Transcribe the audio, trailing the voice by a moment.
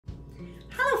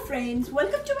friends,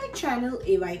 welcome to my channel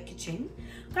AY Kitchen.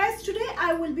 Guys, today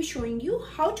I will be showing you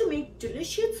how to make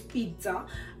delicious pizza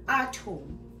at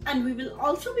home, and we will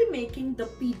also be making the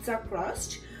pizza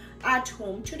crust at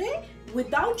home today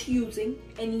without using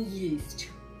any yeast.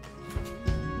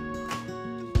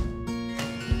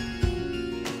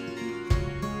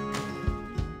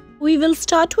 We will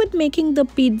start with making the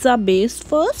pizza base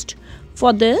first.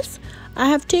 For this, I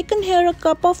have taken here a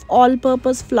cup of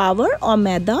all-purpose flour or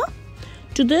maida.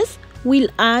 To this, we'll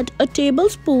add a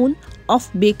tablespoon of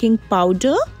baking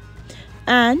powder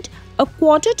and a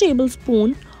quarter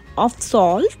tablespoon of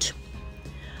salt.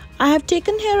 I have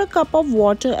taken here a cup of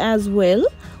water as well.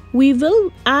 We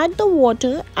will add the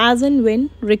water as and when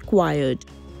required.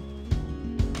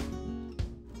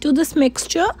 To this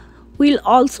mixture, we'll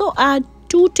also add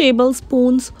 2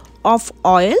 tablespoons of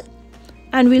oil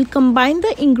and we'll combine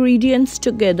the ingredients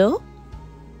together.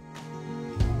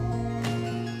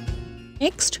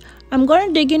 Next, I'm going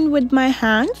to dig in with my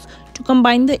hands to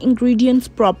combine the ingredients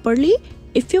properly.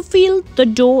 If you feel the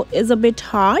dough is a bit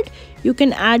hard, you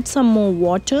can add some more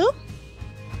water.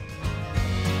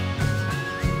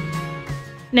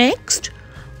 Next,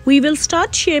 we will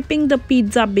start shaping the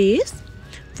pizza base.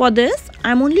 For this,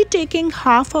 I'm only taking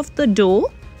half of the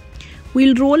dough.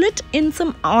 We'll roll it in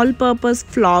some all-purpose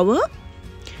flour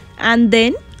and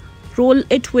then roll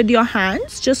it with your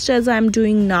hands just as I'm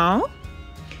doing now.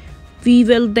 We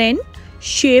will then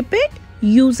shape it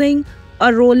using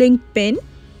a rolling pin.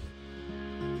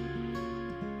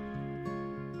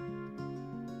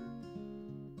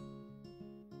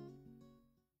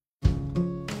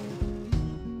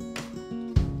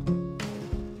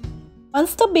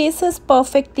 Once the base is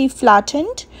perfectly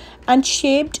flattened and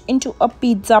shaped into a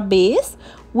pizza base,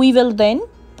 we will then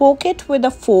poke it with a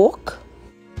fork.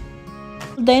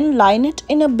 Then line it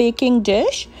in a baking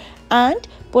dish and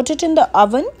put it in the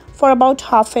oven for about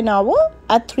half an hour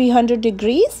at 300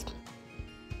 degrees.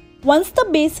 Once the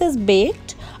base is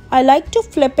baked, I like to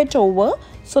flip it over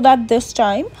so that this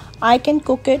time I can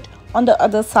cook it on the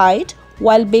other side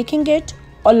while baking it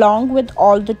along with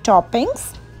all the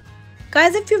toppings.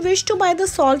 Guys, if you wish to buy the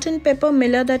salt and pepper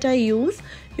miller that I use,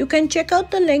 you can check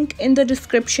out the link in the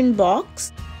description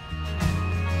box.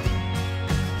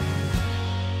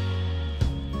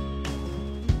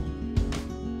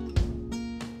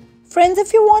 Friends,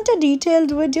 if you want a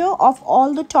detailed video of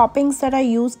all the toppings that I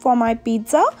use for my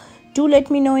pizza, do let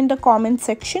me know in the comment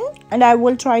section and I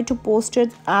will try to post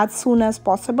it as soon as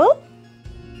possible.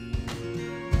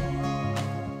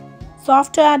 So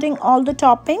after adding all the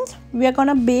toppings, we are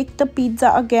gonna bake the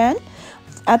pizza again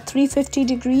at 350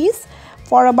 degrees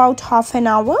for about half an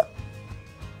hour.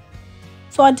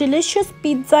 So our delicious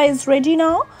pizza is ready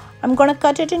now. I'm gonna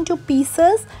cut it into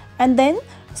pieces and then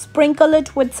sprinkle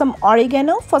it with some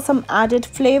oregano for some added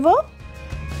flavor.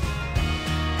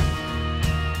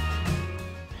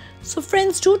 So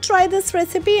friends, do try this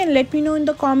recipe and let me know in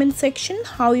the comment section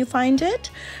how you find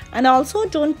it. And also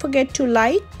don't forget to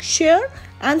like, share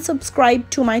and subscribe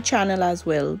to my channel as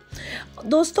well.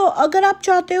 दोस्तों, अगर आप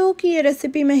चाहते हो कि ये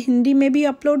recipe मैं हिंदी में भी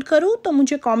अपलोड करूँ तो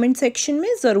मुझे कमेंट सेक्शन में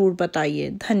ज़रूर बताइए।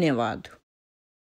 धन्यवाद।